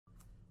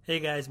Hey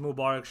guys,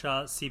 Mubarak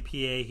Shah,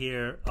 CPA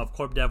here of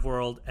Corp Dev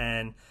World,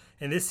 and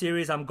in this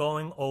series I'm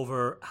going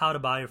over how to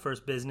buy your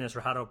first business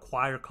or how to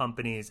acquire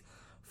companies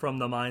from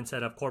the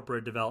mindset of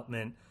corporate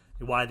development,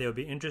 why they would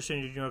be interested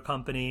in your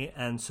company.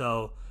 And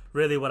so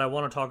really what I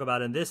want to talk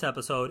about in this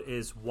episode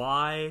is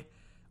why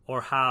or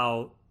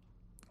how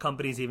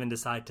companies even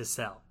decide to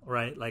sell,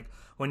 right? Like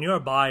when you're a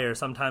buyer,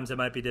 sometimes it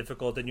might be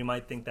difficult and you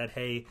might think that,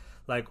 hey,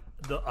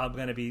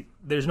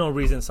 there's no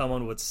reason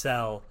someone would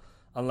sell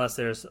unless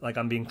there's like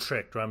I'm being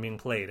tricked or I'm being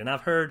played. And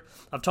I've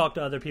talked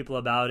to other people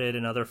about it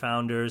and other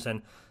founders,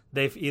 and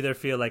they either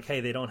feel like, hey,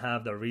 they don't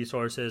have the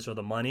resources or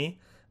the money.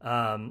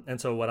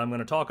 And so what I'm going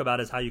to talk about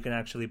is how you can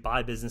actually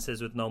buy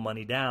businesses with no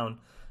money down.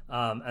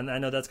 And I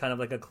know that's kind of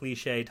like a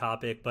cliche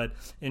topic, but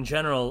in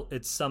general,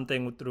 it's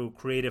something through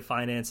creative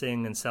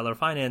financing and seller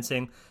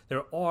financing.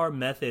 There are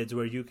methods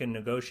where you can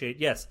negotiate.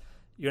 Yes,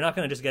 you're not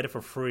going to just get it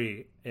for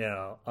free,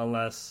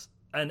 unless,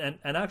 and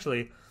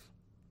actually,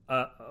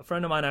 a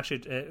friend of mine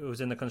actually who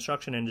was in the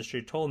construction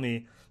industry told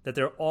me that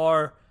there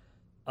are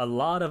a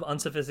lot of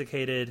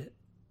unsophisticated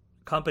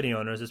company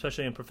owners,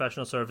 especially in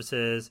professional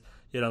services,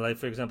 like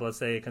for example, let's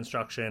say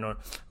construction or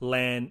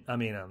lawn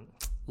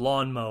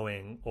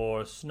mowing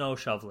or snow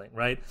shoveling,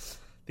 right?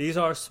 These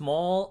are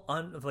small,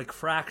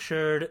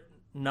 fractured,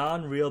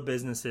 non-real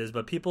businesses,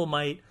 but people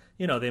might,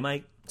 they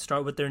might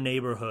start with their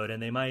neighborhood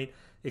and they might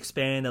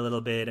expand a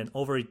little bit, and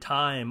over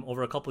time,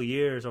 over a couple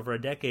years, over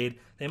a decade,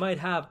 they might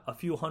have a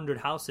few hundred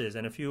houses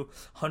and a few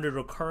hundred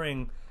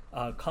recurring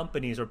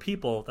companies or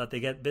people that they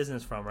get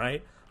business from,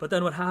 right? But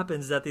then what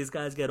happens is that these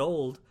guys get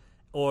old,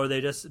 or they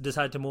just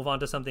decide to move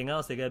on to something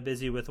else. They get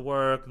busy with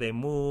work, they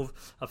move,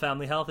 a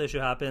family health issue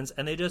happens,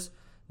 and they just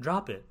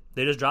drop it.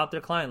 They just drop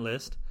their client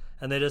list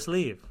and they just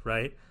leave,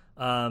 right?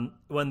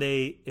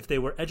 If they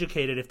were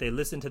educated, if they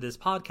listened to this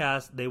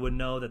podcast, they would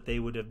know that they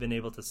would have been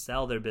able to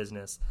sell their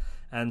business.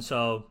 And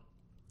so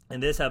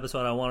in this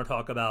episode, I want to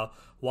talk about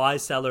why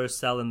sellers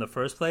sell in the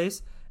first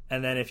place.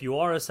 And then if you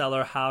are a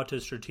seller, how to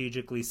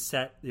strategically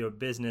set your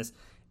business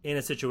in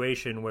a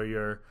situation where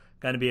you're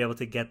going to be able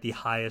to get the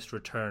highest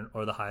return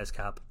or the highest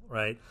capital,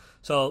 right?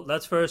 So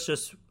let's first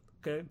just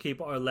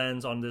keep our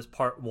lens on this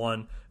part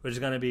one, which is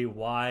going to be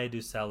why do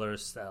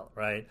sellers sell,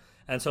 right?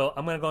 And so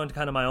I'm going to go into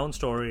kind of my own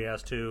story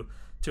as to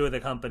two of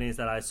the companies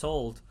that I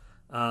sold.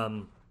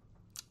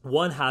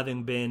 One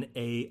having been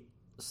a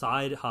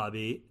side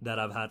hobby that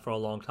I've had for a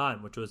long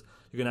time, which was,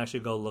 you can actually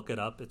go look it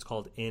up. It's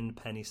called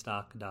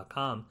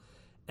inpennystock.com.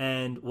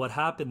 And what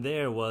happened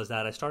there was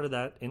that I started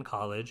that in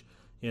college.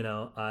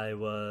 I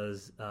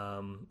was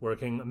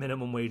working a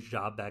minimum wage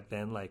job back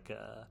then,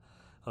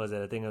 what was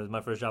it? I think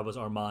my first job was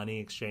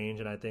Armani Exchange,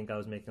 and I think I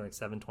was making like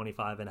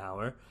 $7.25 an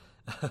hour.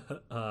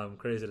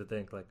 Crazy to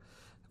think,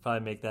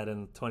 probably make that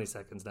in 20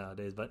 seconds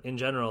nowadays. But in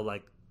general,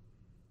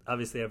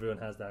 obviously everyone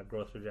has that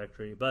growth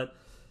trajectory. But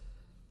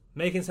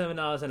making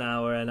 $7 an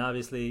hour, and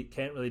obviously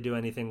can't really do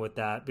anything with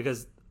that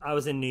because I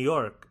was in New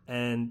York.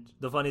 And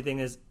the funny thing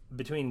is,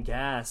 between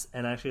gas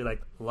and actually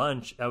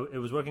lunch, it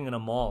was working in a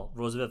mall,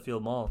 Roosevelt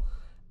Field Mall,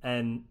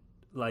 and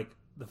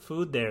the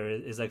food there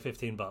is like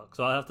 $15.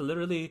 So I have to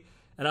literally,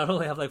 and I'd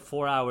only have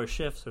 4-hour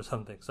shifts or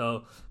something.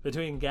 So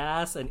between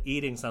gas and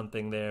eating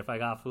something there, if I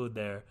got food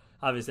there,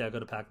 obviously I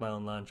could have packed my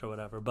own lunch or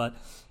whatever. But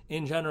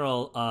in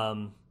general,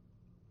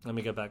 let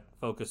me get back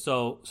focused.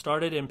 So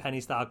started in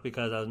penny stock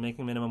because I was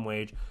making minimum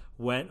wage,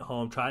 went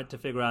home, tried to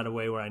figure out a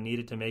way where I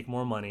needed to make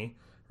more money,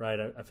 right?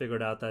 I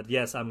figured out that,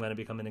 yes, I'm going to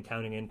become an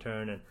accounting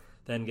intern and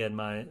then get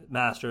my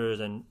master's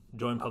and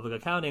join public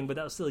accounting, but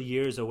that was still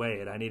years away,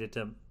 and I needed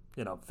to,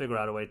 figure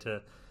out a way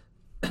to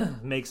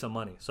make some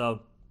money.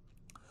 So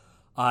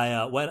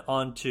I went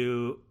on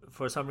to,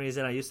 for some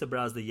reason, I used to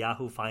browse the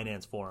Yahoo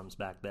Finance forums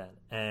back then,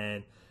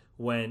 and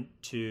went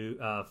to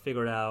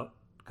figure out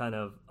kind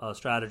of a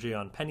strategy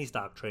on penny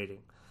stock trading.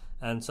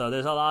 And so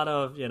there's a lot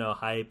of,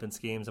 hype and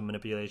schemes and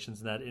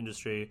manipulations in that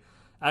industry.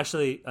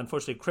 Actually,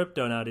 unfortunately,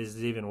 crypto nowadays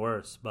is even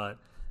worse, but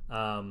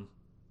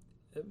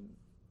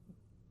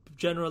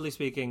generally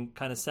speaking,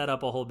 kind of set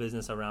up a whole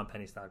business around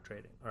penny stock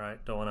trading. All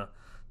right, don't want to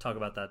talk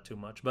about that too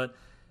much, but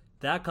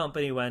that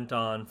company went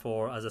on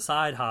as a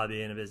side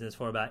hobby in a business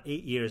for about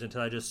 8 years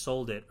until I just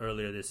sold it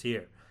earlier this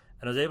year.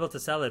 And I was able to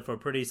sell it for a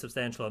pretty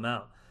substantial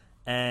amount.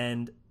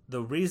 And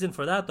the reason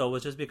for that, though,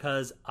 was just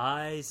because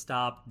I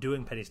stopped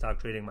doing penny stock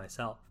trading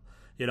myself.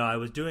 I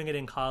was doing it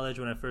in college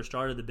when I first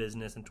started the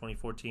business in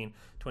 2014,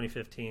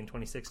 2015,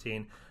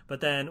 2016. But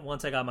then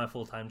once I got my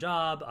full-time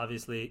job,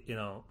 obviously,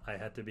 I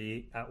had to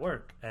be at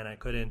work and I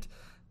couldn't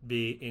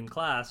be in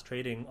class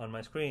trading on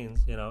my screens,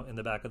 in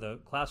the back of the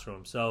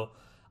classroom. So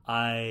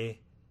I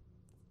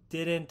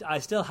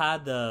still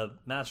had the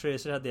mastery, I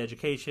still had the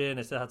education,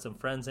 I still had some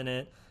friends in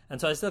it. And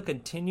so I still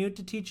continued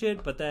to teach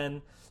it, but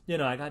then,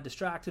 I got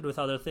distracted with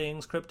other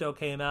things. Crypto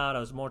came out. I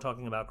was more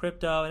talking about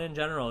crypto. And in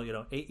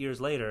general, 8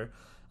 years later,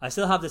 I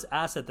still have this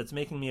asset that's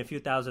making me a few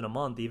thousand a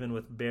month, even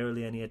with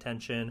barely any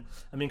attention.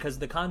 I mean, because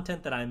the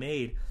content that I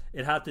made,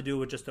 it had to do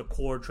with just the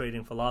core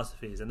trading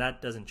philosophies, and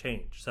that doesn't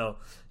change. So,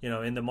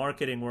 in the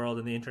marketing world,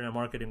 in the internet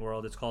marketing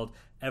world, it's called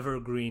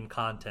evergreen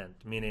content,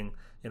 meaning,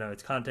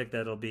 it's content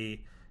that'll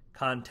be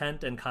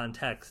content and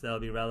context that'll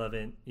be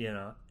relevant,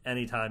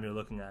 anytime you're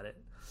looking at it.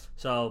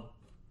 So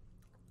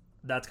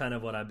that's kind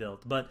of what I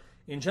built. But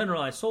in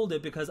general, I sold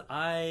it because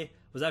I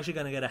was actually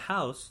going to get a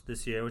house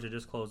this year, which I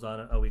just closed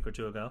on a week or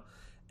two ago.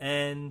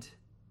 And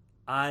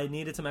I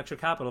needed some extra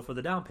capital for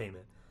the down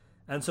payment.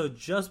 And so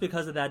just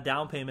because of that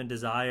down payment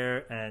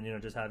desire and,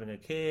 just having a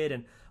kid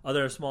and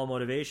other small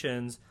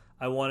motivations,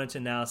 I wanted to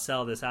now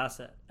sell this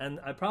asset. And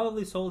I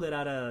probably sold it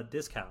at a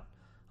discount,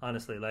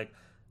 honestly. Like,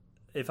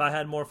 if I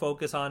had more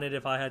focus on it,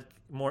 if I had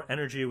more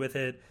energy with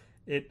it,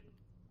 it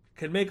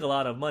could make a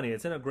lot of money.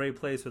 It's in a great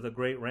place with a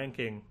great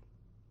ranking.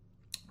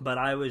 But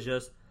I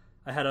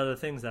had other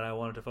things that I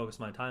wanted to focus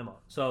my time on.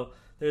 So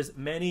there's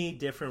many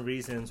different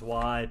reasons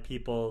why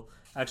people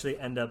actually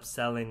end up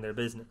selling their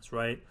business,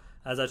 right?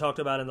 As I talked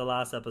about in the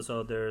last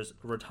episode, there's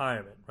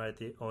retirement, right?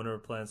 The owner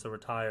plans to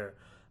retire.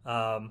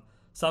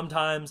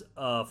 Sometimes,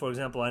 for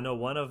example, I know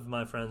one of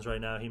my friends right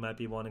now, he might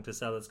be wanting to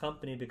sell his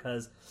company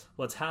because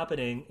what's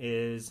happening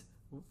is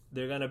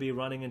they're going to be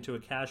running into a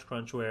cash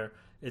crunch where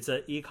it's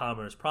an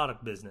e-commerce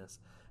product business.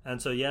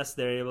 And so, yes,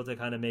 they're able to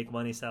kind of make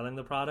money selling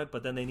the product,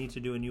 but then they need to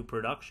do a new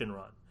production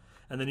run.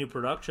 And the new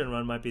production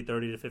run might be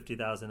 $30,000 to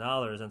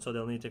 $50,000, and so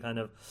they'll need to kind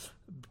of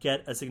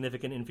get a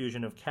significant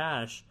infusion of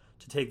cash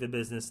to take the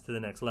business to the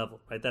next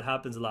level, right? That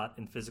happens a lot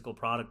in physical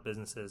product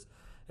businesses.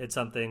 It's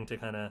something to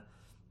kind of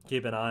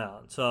keep an eye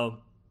on. So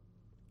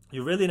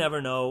you really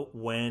never know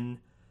when,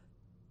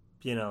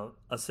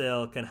 a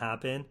sale can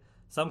happen.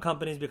 Some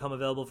companies become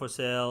available for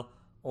sale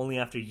only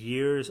after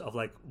years of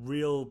like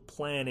real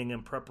planning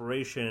and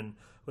preparation,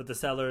 with the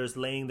sellers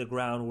laying the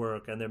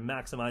groundwork and they're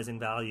maximizing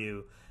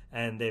value.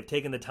 And they've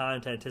taken the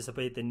time to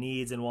anticipate the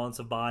needs and wants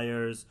of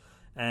buyers,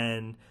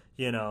 and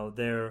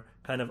they're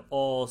kind of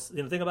all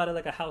think about it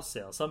like a house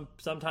sale.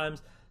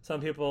 Sometimes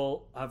some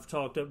people have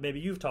talked. Maybe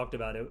you've talked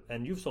about it,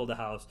 and you've sold a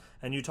house,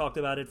 and you talked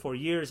about it for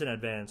years in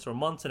advance or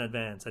months in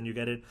advance, and you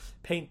get it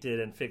painted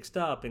and fixed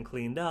up and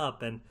cleaned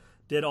up and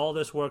did all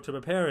this work to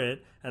prepare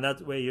it. And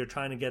that way you're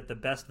trying to get the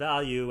best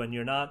value, and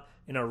you're not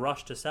in a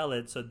rush to sell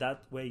it. So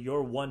that way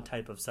you're one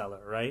type of seller,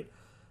 right?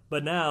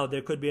 But now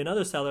there could be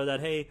another seller that,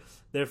 hey,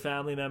 their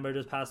family member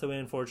just passed away,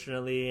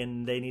 unfortunately,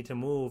 and they need to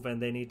move,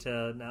 and they need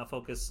to now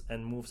focus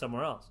and move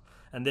somewhere else.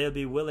 And they'll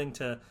be willing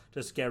to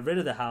just get rid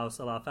of the house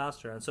a lot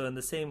faster. And so in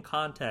the same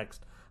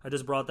context, I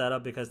just brought that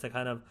up because to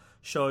kind of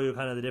show you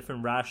kind of the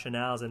different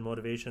rationales and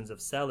motivations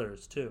of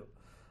sellers too.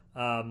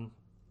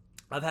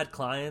 I've had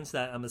clients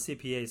that, I'm a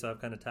CPA, so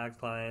I've kind of tax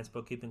clients,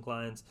 bookkeeping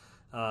clients,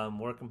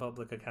 work in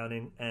public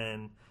accounting,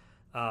 and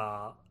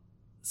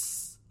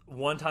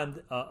one time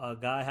a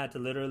guy had to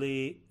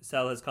literally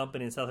sell his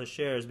company and sell his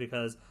shares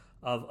because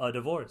of a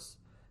divorce.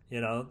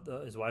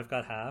 His wife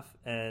got half,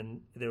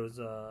 and there was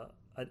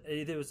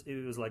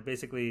it was like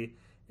basically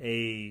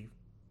in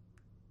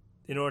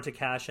order to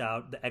cash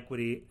out the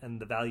equity and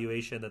the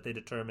valuation that they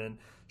determined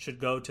should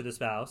go to the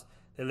spouse,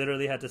 they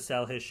literally had to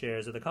sell his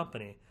shares of the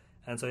company.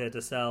 And so he had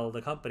to sell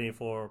the company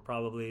for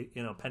probably,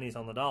 pennies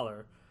on the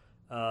dollar.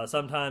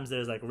 Sometimes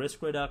there's like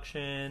risk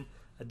reduction,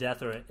 a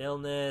death or an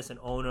illness, an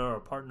owner or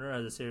partner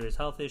has a serious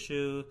health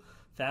issue,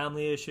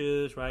 family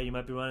issues, right? You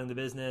might be running the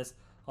business.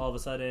 All of a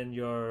sudden,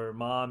 your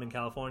mom in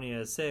California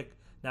is sick.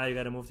 Now you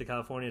got to move to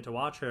California to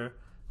watch her,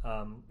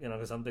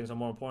 because some things are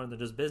more important than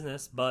just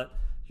business. But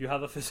you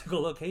have a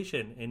physical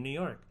location in New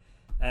York.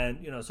 And,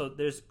 so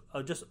there's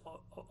just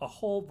a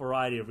whole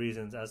variety of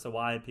reasons as to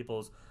why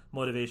people's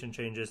motivation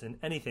changes in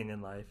anything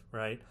in life,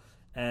 right?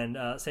 And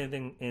same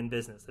thing in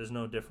business. There's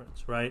no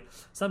difference, right?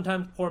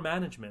 Sometimes poor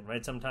management,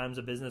 right? Sometimes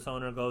a business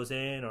owner goes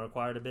in or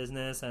acquired a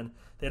business and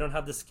they don't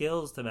have the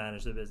skills to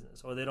manage the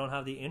business, or they don't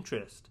have the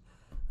interest.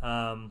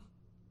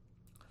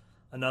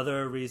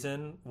 Another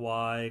reason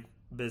why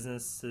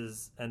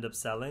businesses end up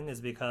selling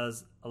is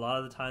because a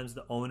lot of the times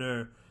the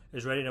owner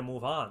is ready to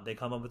move on. They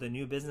come up with a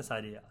new business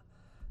idea,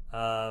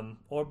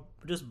 or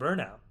just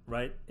burnout,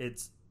 right?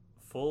 It's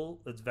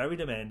very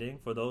demanding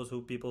for those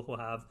people who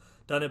have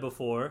done it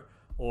before.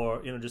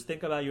 Or, just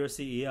think about your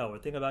CEO, or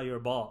think about your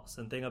boss,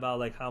 and think about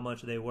like how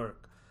much they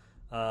work.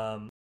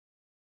 Lucky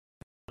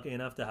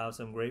enough to have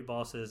some great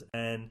bosses,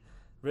 and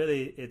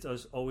really it's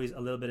always a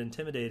little bit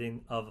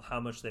intimidating of how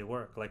much they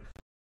work. Like,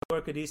 they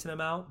work a decent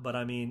amount, but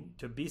I mean,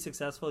 to be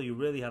successful, you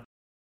really have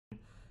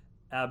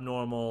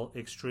abnormal,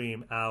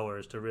 extreme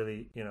hours to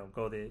really,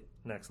 go the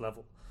next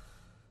level.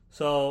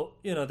 So,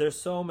 there's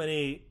so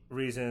many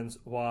reasons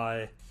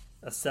why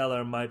a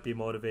seller might be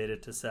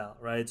motivated to sell,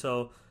 right?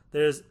 So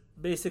there's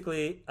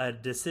basically a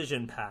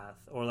decision path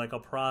or like a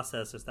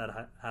process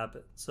that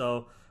happens.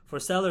 So for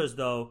sellers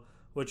though,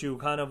 what you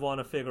kind of want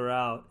to figure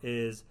out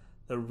is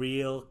the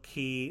real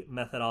key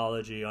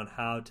methodology on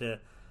how to,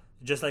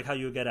 just like how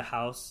you get a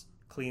house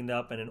cleaned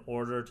up and in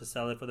order to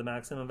sell it for the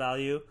maximum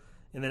value.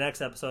 In the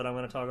next episode, I'm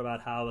going to talk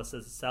about how a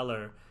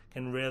seller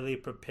can really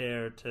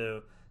prepare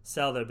to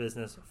sell their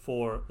business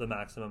for the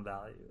maximum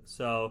value.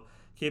 So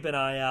keep an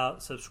eye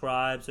out,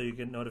 subscribe so you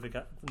get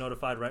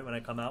notified right when I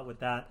come out with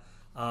that.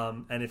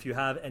 And if you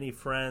have any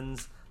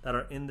friends that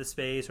are in the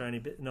space or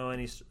any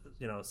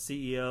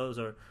CEOs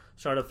or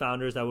startup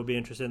founders that would be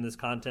interested in this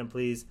content,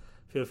 please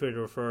feel free to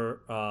refer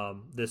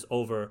this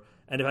over.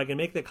 And if I can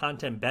make the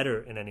content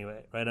better in any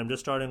way, right? I'm just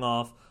starting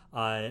off.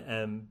 I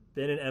am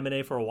been in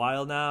M&A for a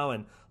while now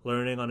and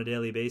learning on a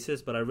daily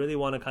basis, but I really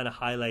want to kind of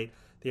highlight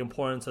the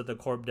importance of the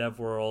corp dev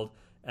world.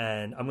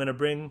 And I'm going to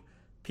bring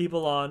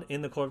people on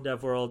in the corp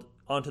dev world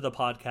onto the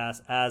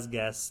podcast as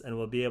guests, and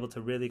we'll be able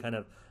to really kind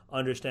of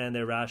understand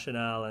their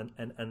rationale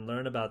and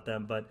learn about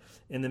them. But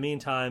in the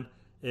meantime,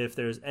 if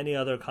there's any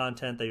other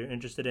content that you're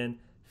interested in,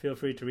 feel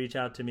free to reach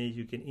out to me.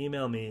 You can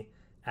email me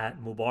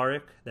at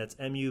Mubarak, that's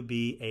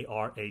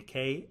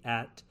MUBARAK,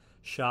 at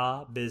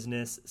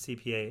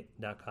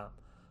ShahBusinessCPA.com.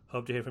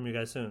 Hope to hear from you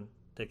guys soon.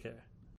 Take care.